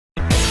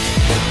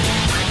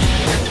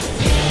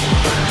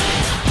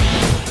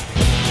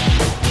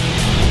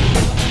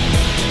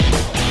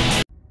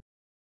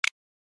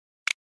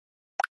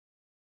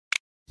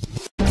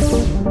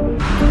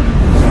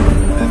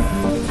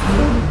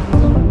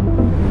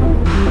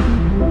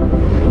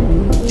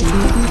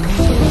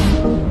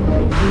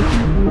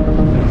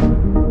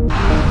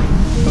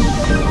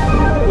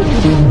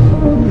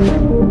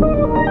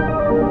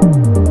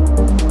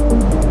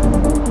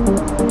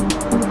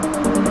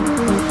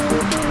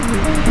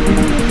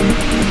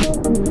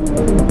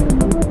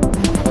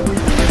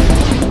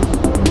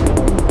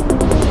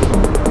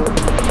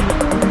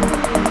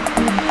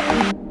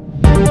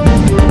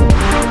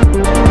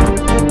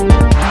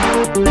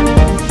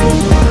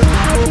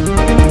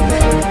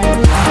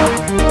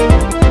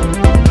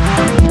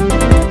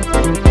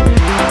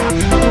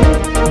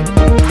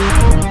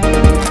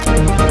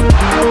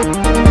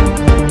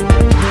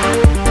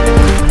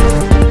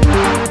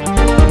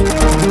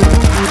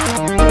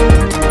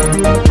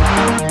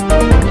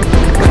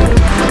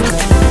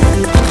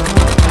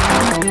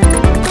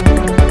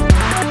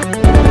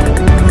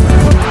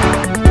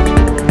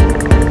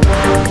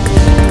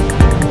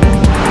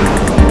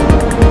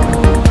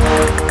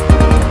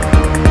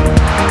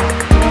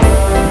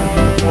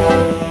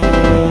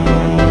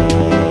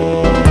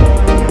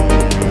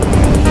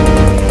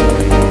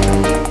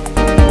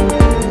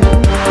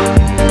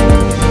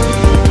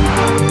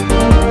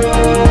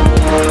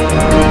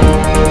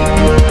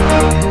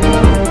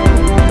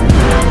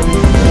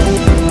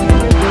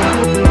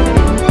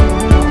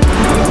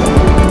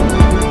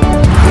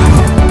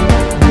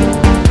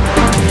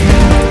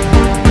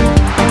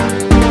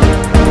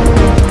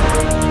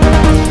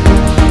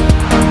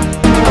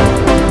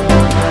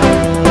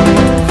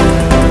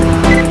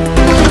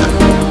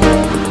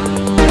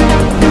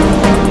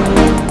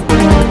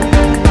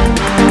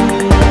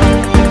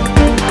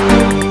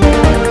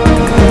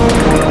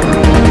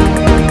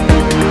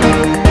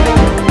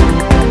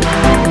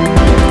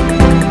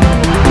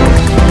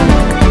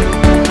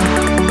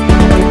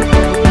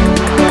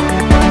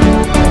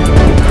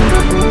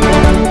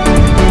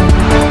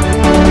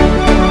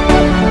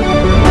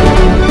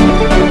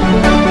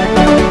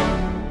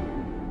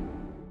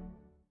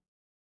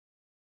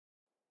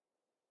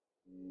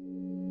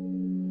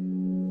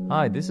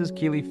Hi, this is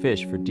Keely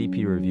Fish for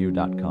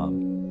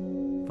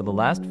dpreview.com. For the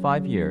last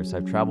 5 years,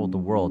 I've traveled the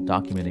world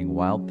documenting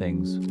wild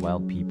things,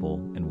 wild people,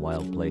 and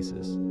wild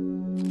places.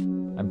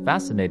 I'm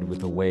fascinated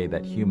with the way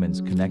that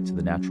humans connect to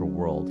the natural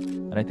world,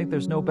 and I think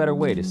there's no better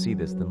way to see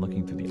this than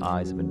looking through the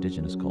eyes of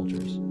indigenous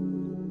cultures.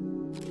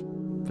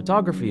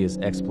 Photography is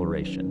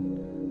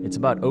exploration. It's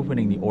about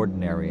opening the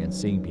ordinary and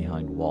seeing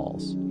behind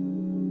walls.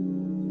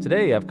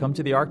 Today, I've come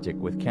to the Arctic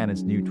with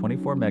Canon's new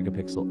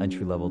 24-megapixel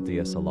entry-level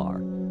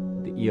DSLR,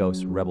 the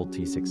EOS Rebel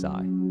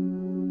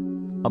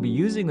T6i. I'll be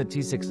using the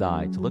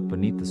T6i to look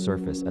beneath the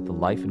surface at the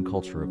life and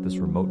culture of this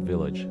remote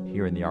village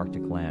here in the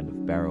Arctic land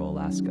of Barrow,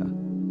 Alaska.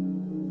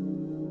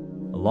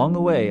 Along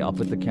the way, I'll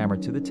put the camera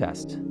to the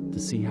test to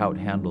see how it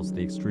handles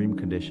the extreme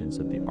conditions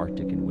of the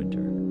Arctic in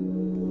winter.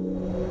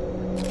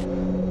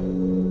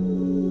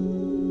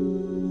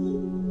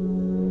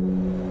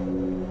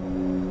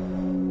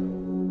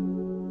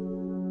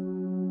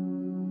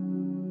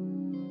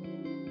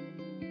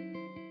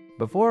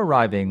 Before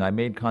arriving, I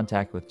made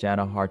contact with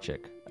Jana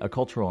Harchik, a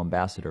cultural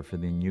ambassador for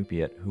the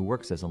Inupiat who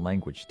works as a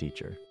language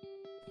teacher.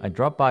 I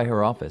dropped by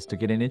her office to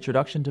get an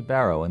introduction to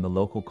Barrow and the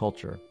local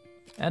culture,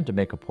 and to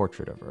make a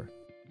portrait of her.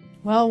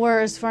 Well, we're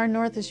as far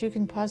north as you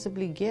can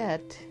possibly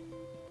get,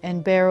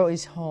 and Barrow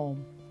is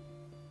home.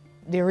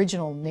 The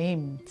original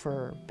name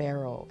for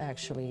Barrow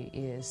actually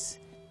is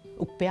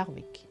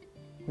Ukpervik,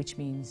 which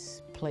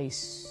means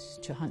place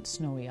to hunt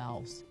snowy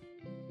owls.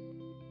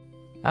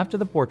 After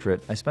the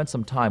portrait, I spent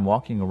some time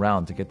walking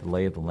around to get the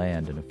lay of the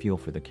land and a feel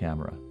for the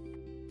camera.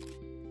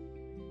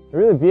 A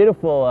really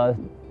beautiful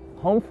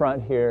home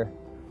front here.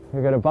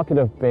 We've got a bucket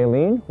of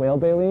baleen, whale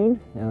baleen,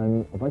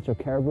 and a bunch of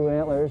caribou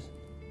antlers.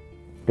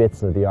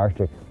 Bits of the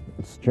Arctic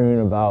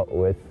strewn about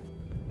with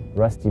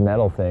rusty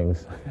metal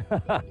things.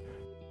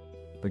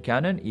 The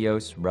Canon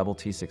EOS Rebel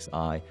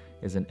T6i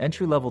is an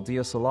entry-level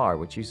DSLR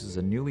which uses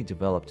a newly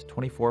developed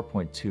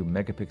 24.2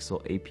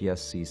 megapixel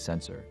APS-C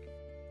sensor.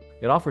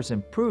 It offers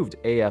improved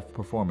AF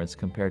performance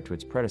compared to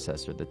its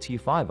predecessor, the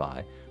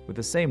T5i, with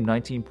the same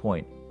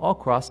 19-point,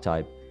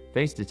 all-cross-type,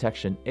 phase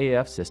detection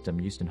AF system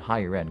used in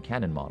higher-end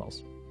Canon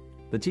models.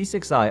 The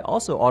T6i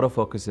also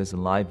autofocuses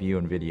in live view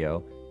and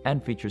video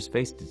and features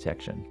face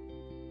detection.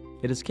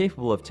 It is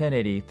capable of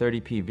 1080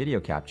 30p video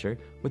capture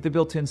with the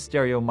built-in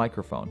stereo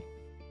microphone.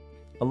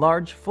 A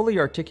large, fully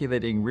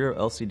articulating rear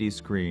LCD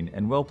screen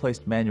and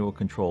well-placed manual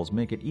controls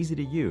make it easy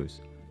to use,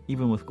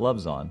 even with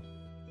gloves on.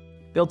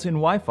 Built-in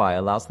Wi-Fi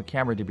allows the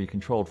camera to be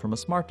controlled from a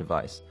smart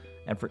device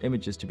and for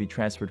images to be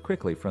transferred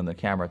quickly from the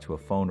camera to a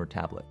phone or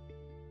tablet.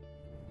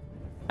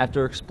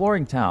 After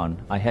exploring town,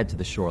 I head to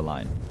the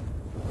shoreline.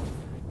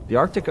 The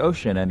Arctic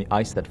Ocean and the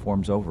ice that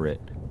forms over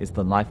it is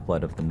the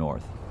lifeblood of the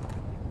North.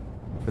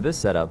 For this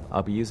setup,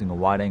 I'll be using a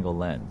wide-angle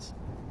lens,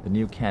 the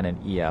new Canon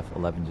EF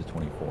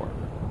 11-24.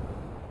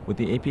 With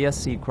the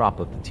APS-C crop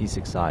of the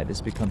T6i,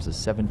 this becomes a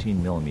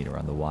 17mm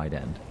on the wide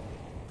end.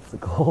 It's a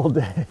cold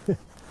day.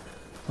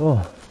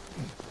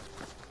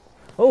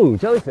 Oh,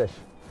 jellyfish.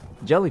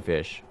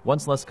 Jellyfish,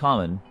 once less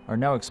common, are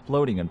now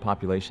exploding in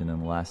population in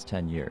the last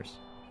 10 years.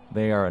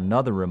 They are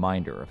another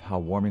reminder of how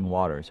warming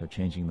waters are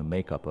changing the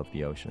makeup of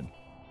the ocean.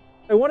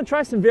 I want to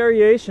try some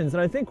variations,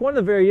 and I think one of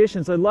the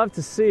variations I'd love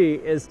to see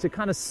is to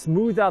kind of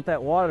smooth out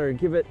that water and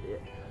give it,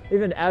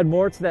 even add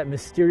more to that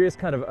mysterious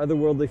kind of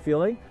otherworldly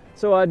feeling.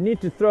 So I'd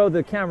need to throw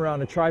the camera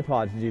on a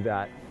tripod to do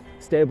that,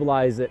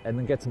 stabilize it, and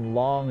then get some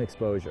long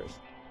exposures.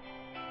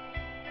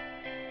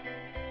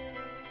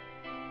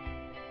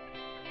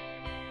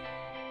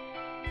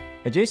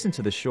 Adjacent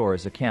to the shore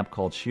is a camp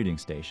called Shooting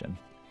Station.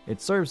 It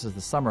serves as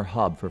the summer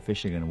hub for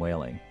fishing and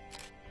whaling.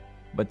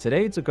 But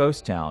today it's a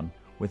ghost town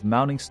with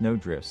mounting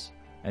snowdrifts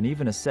and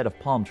even a set of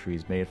palm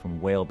trees made from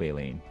whale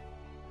baleen.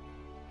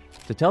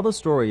 To tell the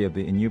story of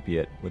the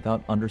Inupiat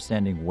without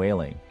understanding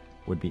whaling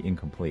would be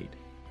incomplete.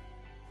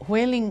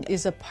 Whaling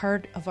is a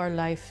part of our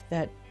life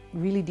that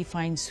really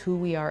defines who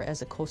we are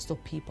as a coastal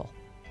people.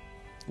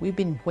 We've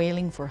been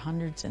whaling for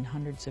hundreds and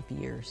hundreds of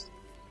years.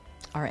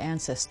 Our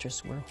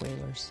ancestors were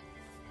whalers.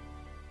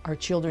 Our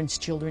children's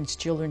children's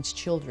children's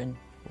children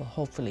will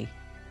hopefully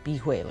be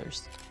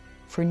whalers.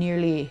 For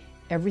nearly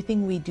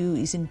everything we do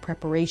is in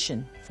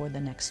preparation for the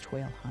next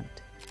whale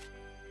hunt.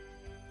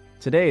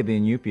 Today, the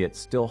Inupiat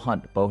still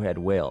hunt bowhead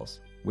whales,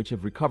 which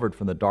have recovered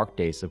from the dark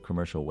days of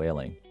commercial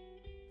whaling.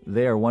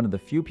 They are one of the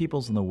few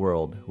peoples in the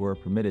world who are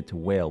permitted to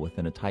whale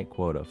within a tight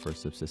quota for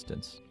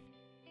subsistence.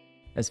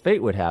 As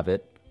fate would have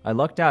it, I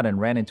lucked out and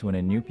ran into an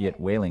Inupiat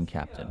whaling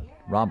captain,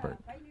 Robert,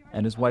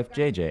 and his wife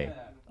JJ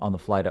on the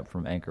flight up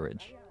from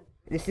Anchorage.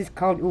 This is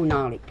called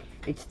unalik.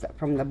 It's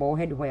from the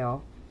bowhead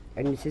whale,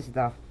 and this is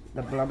the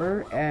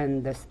blubber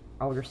and the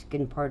outer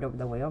skin part of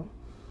the whale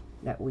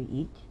that we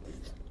eat.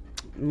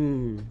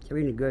 It's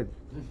really good.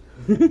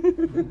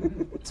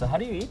 So how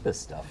do you eat this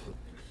stuff?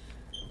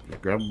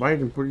 Grab a bite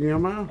and put it in your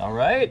mouth. All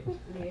right,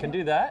 I can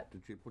do that.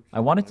 I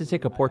wanted to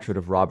take a portrait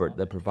of Robert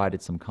that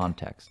provided some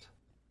context.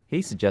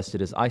 He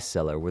suggested his ice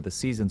cellar where the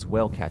season's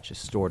whale catch is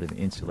stored in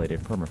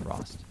insulated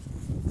permafrost.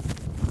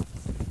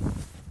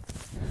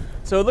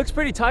 So it looks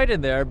pretty tight in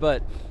there,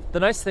 but The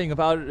nice thing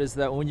about it is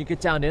that when you get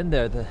down in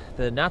there,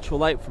 the natural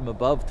light from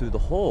above through the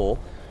hole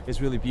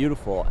is really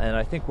beautiful. And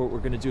I think what we're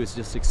going to do is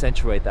just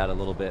accentuate that a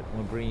little bit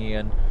when bringing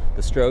in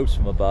the strobes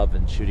from above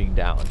and shooting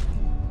down.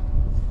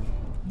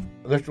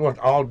 This was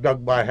all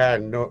dug by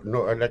hand, no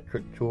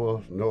electric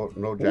tools, no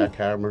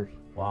jackhammers.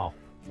 Wow.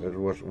 It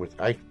was with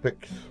ice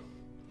picks,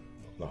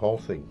 the whole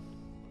thing.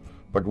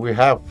 But we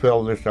have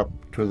filled this up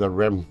to the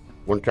rim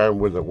one time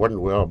with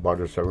one well, about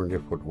a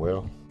 70-foot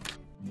well.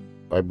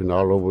 I've been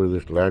all over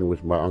this land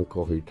with my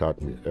uncle. He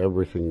taught me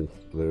everything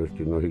there is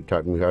to know. He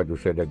taught me how to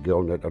set a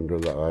gill net under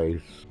the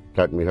ice,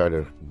 taught me how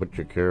to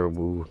butcher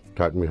caribou,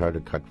 taught me how to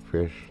cut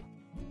fish.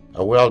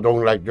 A well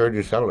don't like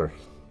dirty cellars.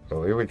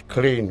 So if it's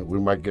clean,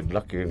 we might get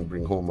lucky and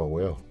bring home a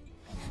whale.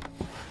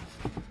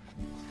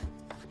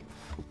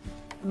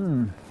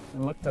 It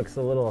looks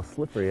a little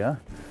slippery, huh?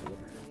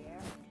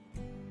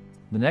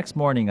 The next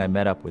morning, I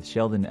met up with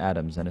Sheldon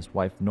Adams and his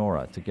wife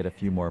Nora to get a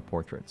few more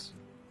portraits.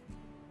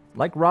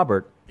 Like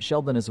Robert,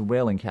 Sheldon is a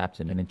whaling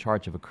captain and in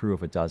charge of a crew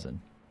of a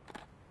dozen.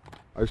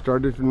 I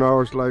started when I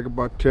was like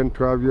about 10,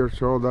 12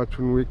 years old. That's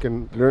when we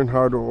can learn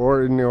how to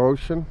oar in the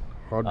ocean,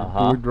 how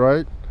to do it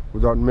right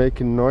without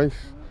making noise,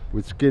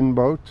 with skin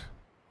boats.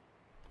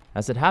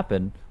 As it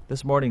happened,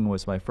 this morning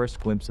was my first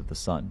glimpse of the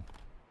sun.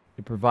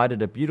 It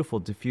provided a beautiful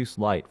diffuse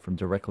light from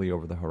directly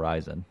over the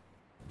horizon.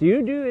 Do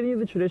you do any of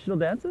the traditional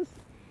dances?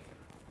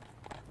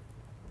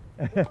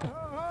 I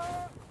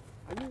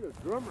need a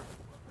drummer.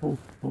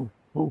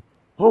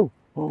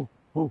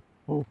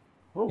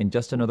 In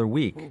just another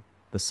week,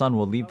 the sun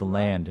will leave the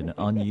land in an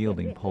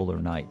unyielding polar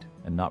night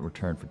and not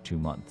return for 2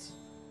 months.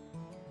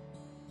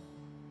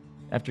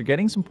 After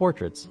getting some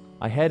portraits,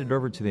 I headed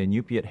over to the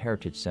Inupiat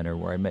Heritage Center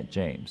where I met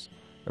James,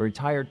 a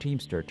retired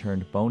teamster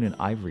turned bone and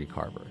ivory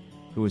carver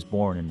who was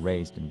born and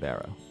raised in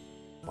Barrow.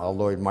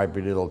 Although it might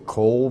be a little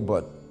cold,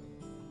 but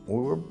we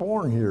were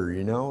born here,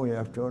 you know, you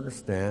have to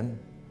understand.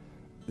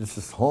 This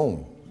is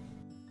home.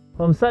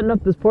 Well, I'm setting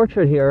up this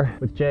portrait here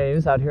with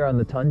James out here on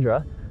the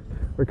tundra.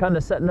 We're kind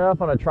of setting it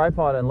up on a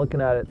tripod and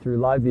looking at it through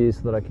live view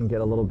so that I can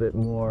get a little bit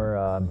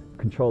more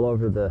control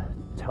over the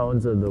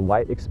tones of the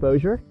white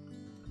exposure.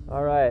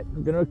 All right,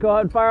 I'm gonna go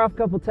ahead and fire off a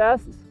couple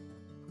tests.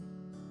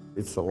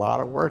 It's a lot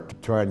of work to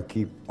try and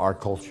keep our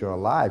culture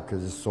alive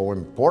because it's so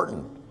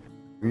important.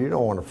 You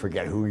don't want to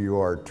forget who you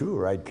are too,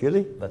 right,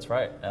 Killy? That's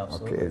right,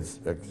 absolutely. Okay, it's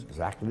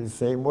exactly the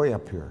same way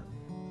up here.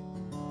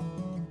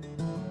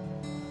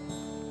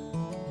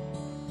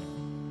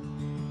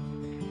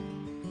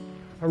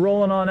 We're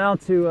rolling on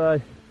out to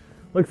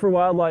look for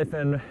wildlife,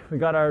 and we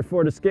got our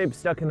Ford Escape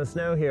stuck in the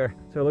snow here.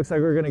 So it looks like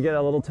we're gonna get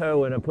a little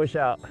tow and a push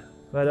out.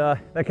 But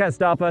that can't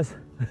stop us.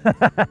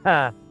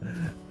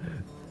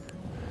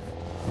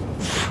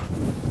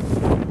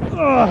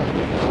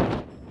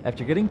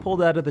 After getting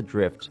pulled out of the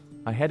drift,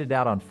 I headed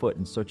out on foot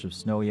in search of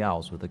snowy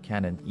owls with a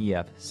Canon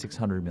EF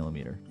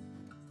 600mm.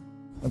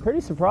 I'm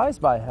pretty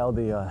surprised by how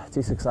the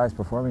T6i is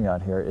performing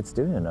out here. It's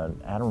doing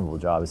an admirable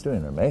job. It's doing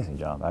an amazing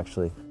job,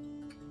 actually.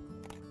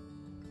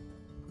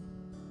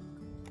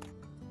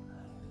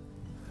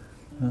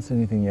 I don't see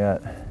anything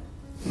yet.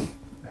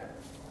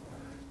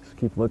 Just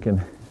keep looking.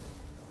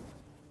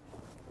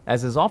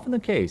 As is often the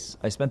case,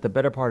 I spent the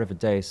better part of a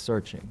day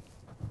searching,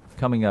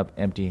 coming up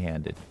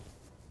empty-handed.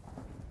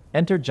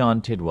 Enter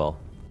John Tidwell,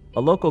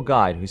 a local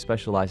guide who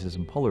specializes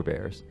in polar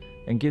bears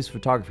and gives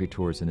photography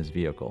tours in his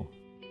vehicle.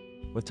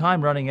 With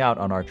time running out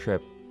on our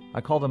trip,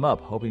 I called him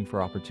up hoping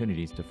for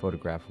opportunities to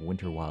photograph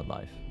winter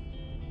wildlife.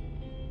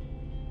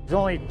 There's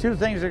only two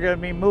things that are going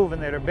to be moving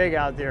that are big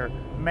out there.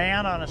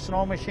 Man on a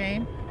snow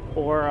machine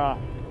or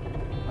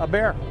a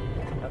bear.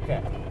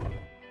 Okay.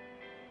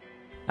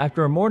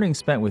 After a morning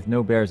spent with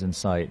no bears in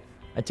sight,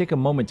 I take a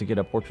moment to get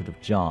a portrait of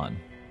John,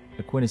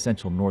 a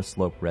quintessential North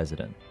Slope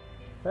resident.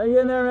 Hang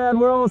in there, man.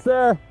 We're almost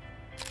there.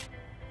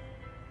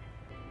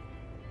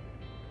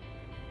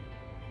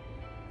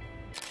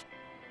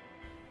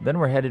 Then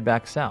we're headed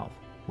back south,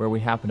 where we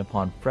happen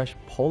upon fresh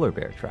polar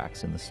bear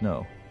tracks in the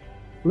snow.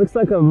 Looks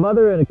like a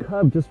mother and a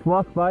cub just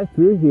walked by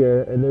through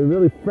here, and they're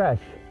really fresh.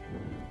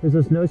 There's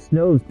just no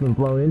snow's been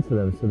blown into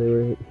them, so they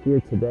were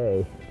here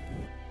today.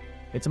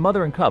 It's a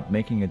mother and cub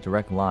making a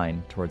direct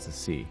line towards the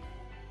sea.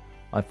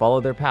 I follow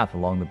their path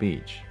along the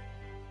beach.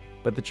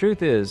 But the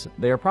truth is,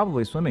 they are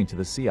probably swimming to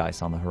the sea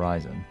ice on the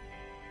horizon.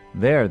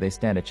 There they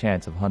stand a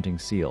chance of hunting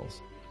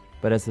seals,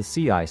 but as the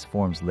sea ice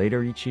forms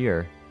later each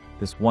year,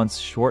 this once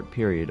short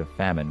period of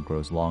famine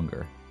grows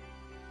longer.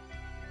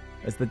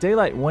 As the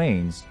daylight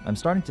wanes, I'm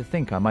starting to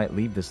think I might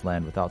leave this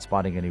land without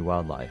spotting any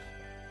wildlife.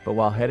 But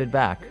while headed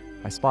back,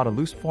 I spot a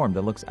loose form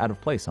that looks out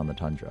of place on the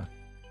tundra.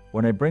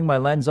 When I bring my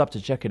lens up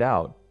to check it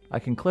out, I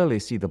can clearly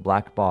see the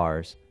black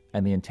bars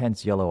and the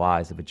intense yellow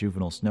eyes of a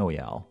juvenile snowy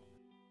owl.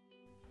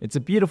 It's a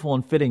beautiful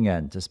and fitting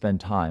end to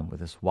spend time with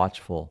this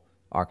watchful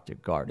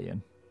Arctic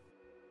guardian.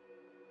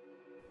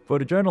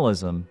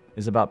 Photojournalism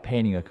is about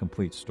painting a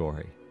complete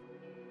story.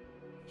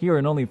 Here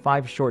in only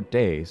 5 short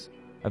days,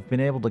 I've been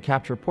able to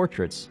capture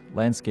portraits,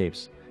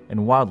 landscapes,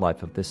 and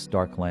wildlife of this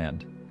stark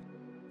land.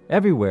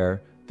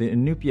 Everywhere, the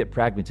Inupiat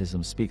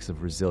pragmatism speaks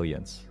of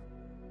resilience.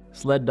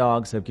 Sled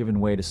dogs have given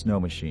way to snow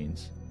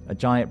machines. A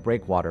giant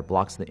breakwater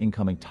blocks the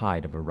incoming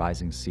tide of a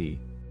rising sea.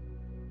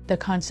 The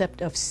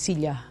concept of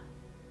silla.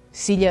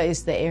 Silla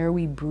is the air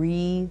we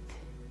breathe,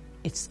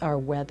 it's our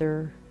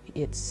weather,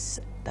 it's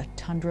the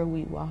tundra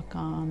we walk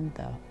on,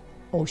 the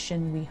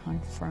ocean we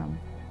hunt from.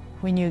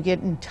 When you get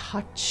in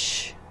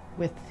touch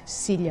with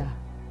silla,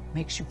 it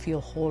makes you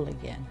feel whole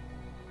again.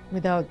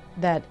 Without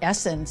that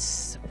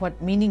essence, what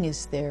meaning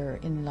is there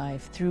in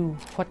life? Through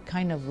what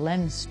kind of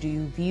lens do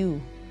you view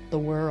the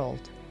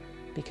world?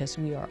 Because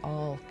we are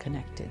all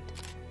connected.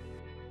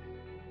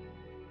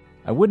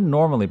 I wouldn't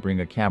normally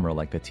bring a camera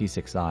like the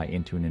T6i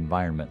into an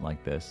environment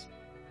like this,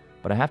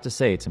 but I have to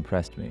say it's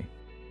impressed me.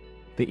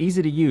 The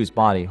easy-to-use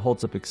body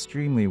holds up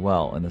extremely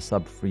well in the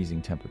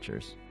sub-freezing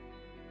temperatures.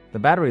 The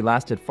battery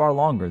lasted far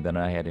longer than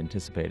I had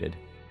anticipated.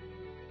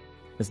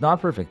 It's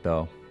not perfect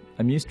though.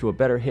 I'm used to a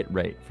better hit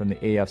rate from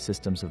the AF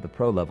systems of the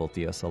pro-level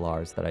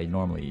DSLRs that I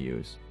normally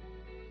use.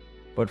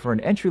 But for an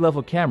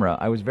entry-level camera,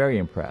 I was very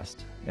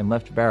impressed and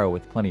left Barrow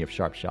with plenty of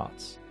sharp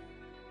shots.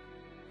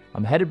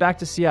 I'm headed back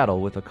to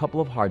Seattle with a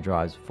couple of hard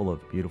drives full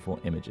of beautiful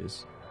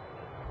images.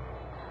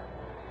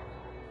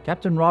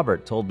 Captain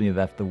Robert told me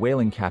that if the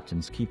whaling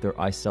captains keep their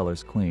ice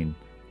cellars clean,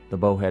 the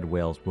bowhead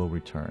whales will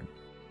return.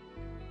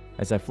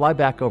 As I fly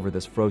back over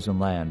this frozen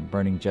land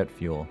burning jet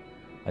fuel,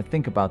 I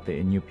think about the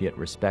Inupiat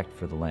respect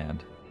for the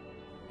land.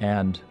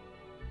 And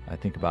I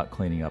think about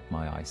cleaning up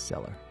my ice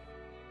cellar.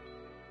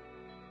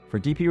 For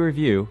DP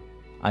Review,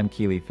 I'm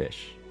Keely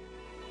Fish.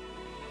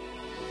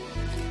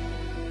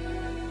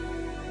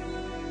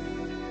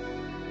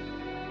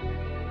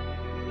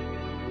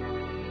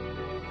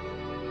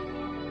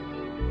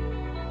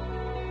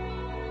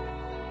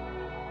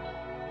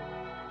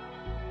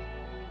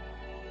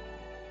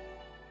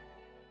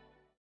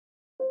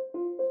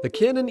 The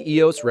Canon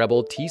EOS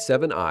Rebel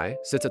T7i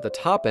sits at the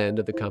top end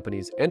of the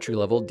company's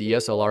entry-level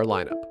DSLR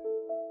lineup.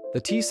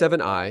 The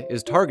T7i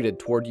is targeted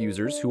toward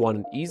users who want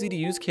an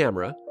easy-to-use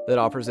camera that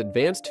offers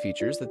advanced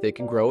features that they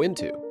can grow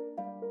into.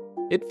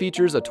 It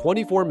features a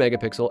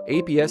 24-megapixel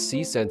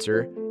APS-C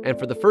sensor and,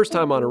 for the first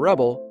time on a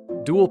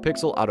Rebel,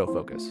 dual-pixel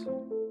autofocus.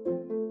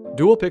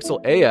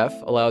 Dual-pixel AF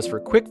allows for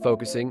quick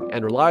focusing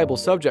and reliable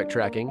subject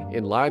tracking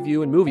in live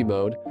view and movie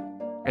mode,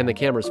 and the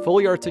camera's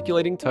fully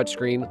articulating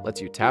touchscreen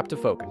lets you tap to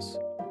focus.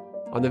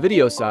 On the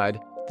video side,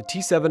 the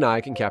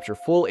T7i can capture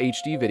full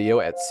HD video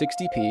at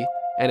 60p,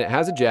 and it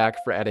has a jack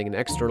for adding an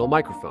external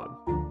microphone.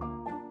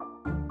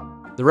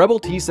 The Rebel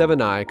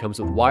T7i comes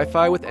with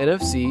Wi-Fi with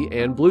NFC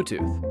and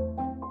Bluetooth.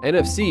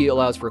 NFC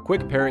allows for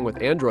quick pairing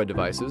with Android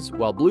devices,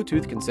 while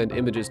Bluetooth can send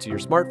images to your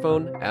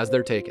smartphone as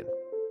they're taken.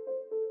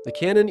 The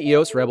Canon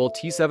EOS Rebel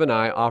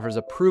T7i offers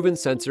a proven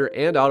sensor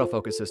and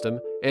autofocus system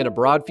and a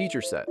broad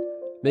feature set,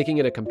 making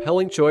it a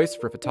compelling choice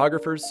for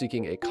photographers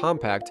seeking a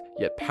compact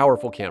yet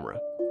powerful camera.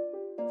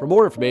 For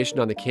more information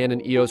on the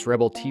Canon EOS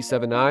Rebel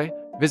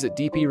T7i, visit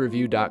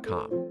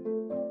dpreview.com.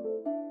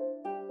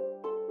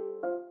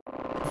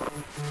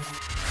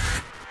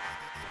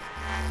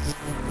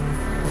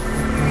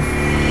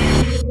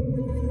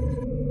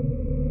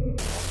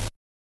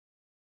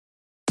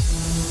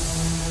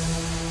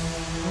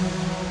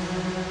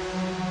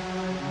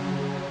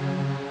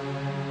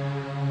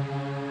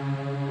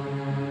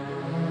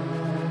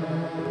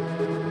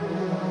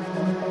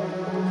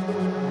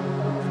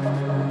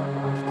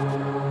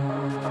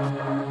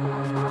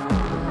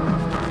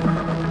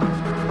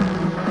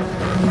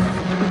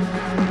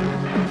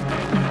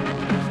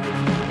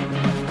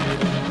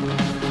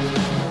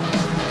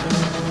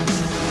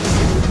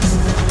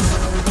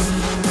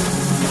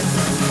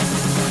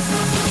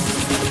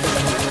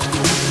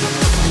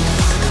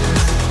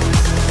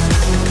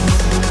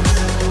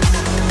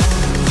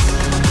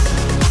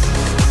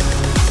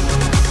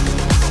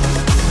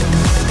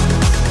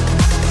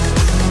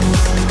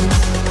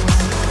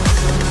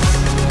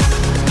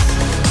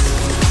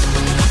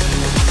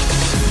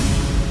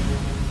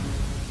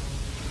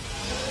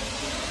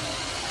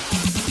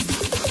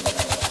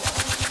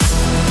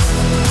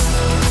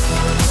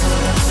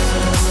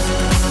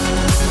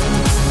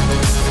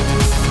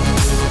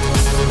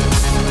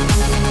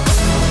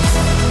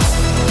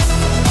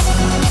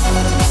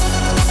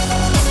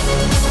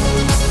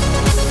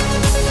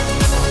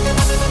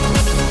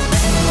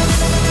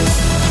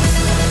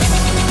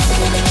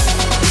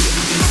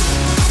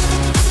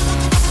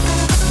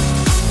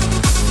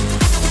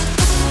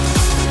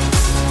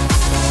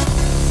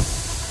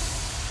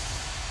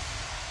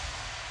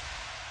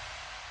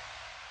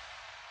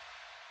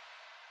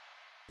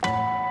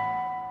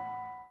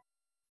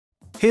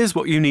 Here's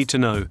what you need to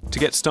know to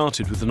get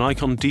started with the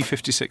Nikon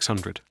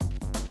D5600.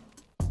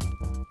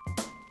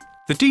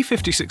 The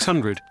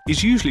D5600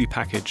 is usually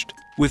packaged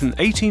with an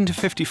 18 to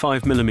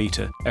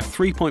 55mm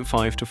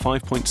f3.5 to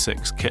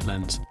 5.6 kit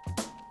lens.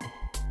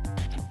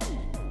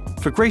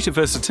 For greater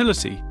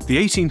versatility, the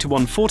 18 to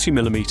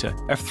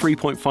 140mm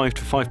f3.5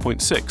 to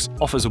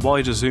 5.6 offers a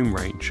wider zoom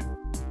range.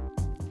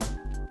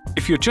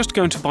 If you're just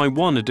going to buy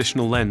one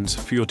additional lens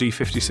for your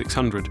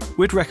D5600,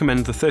 we'd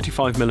recommend the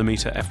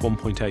 35mm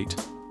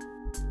f1.8.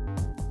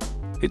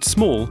 It's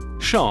small,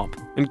 sharp,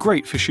 and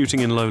great for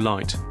shooting in low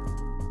light.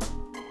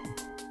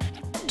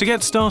 To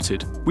get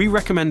started, we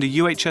recommend a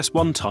UHS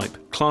 1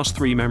 type Class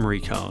 3 memory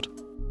card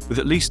with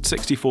at least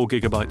 64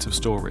 GB of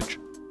storage.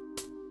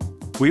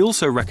 We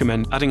also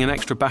recommend adding an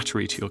extra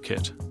battery to your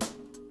kit.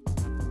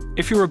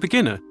 If you're a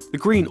beginner, the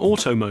green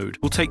auto mode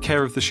will take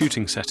care of the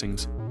shooting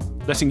settings,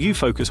 letting you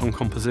focus on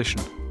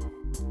composition.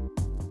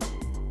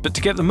 But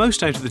to get the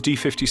most out of the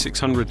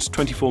D5600's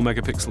 24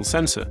 megapixel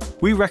sensor,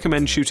 we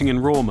recommend shooting in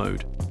RAW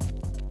mode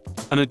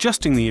and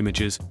adjusting the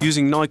images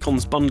using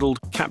Nikon's bundled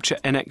Capture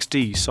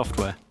NXD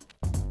software.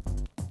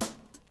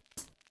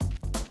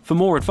 For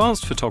more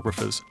advanced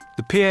photographers,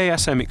 the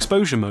PASM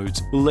exposure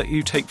modes will let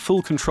you take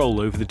full control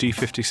over the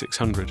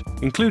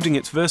D5600, including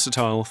its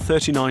versatile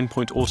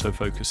 39-point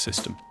autofocus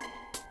system.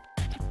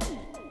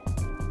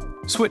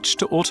 Switch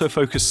to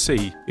autofocus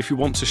C if you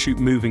want to shoot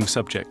moving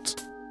subjects.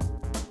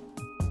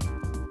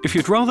 If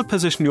you'd rather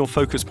position your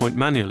focus point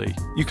manually,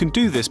 you can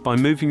do this by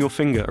moving your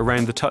finger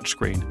around the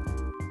touchscreen,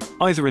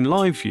 either in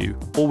live view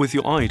or with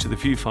your eye to the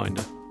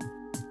viewfinder.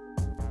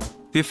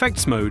 The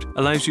effects mode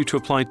allows you to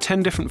apply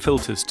 10 different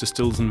filters to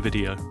stills and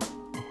video.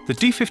 The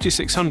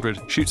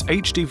D5600 shoots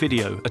HD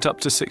video at up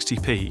to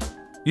 60p.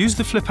 Use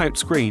the flip-out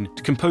screen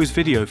to compose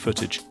video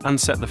footage and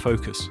set the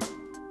focus.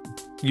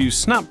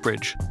 Use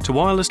SnapBridge to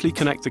wirelessly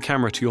connect the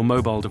camera to your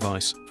mobile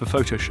device for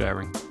photo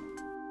sharing.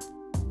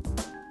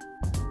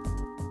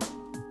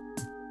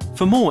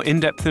 For more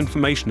in-depth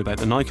information about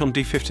the Nikon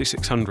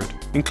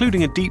D5600,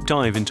 including a deep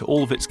dive into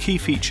all of its key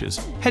features,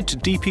 head to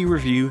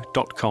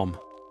dpreview.com.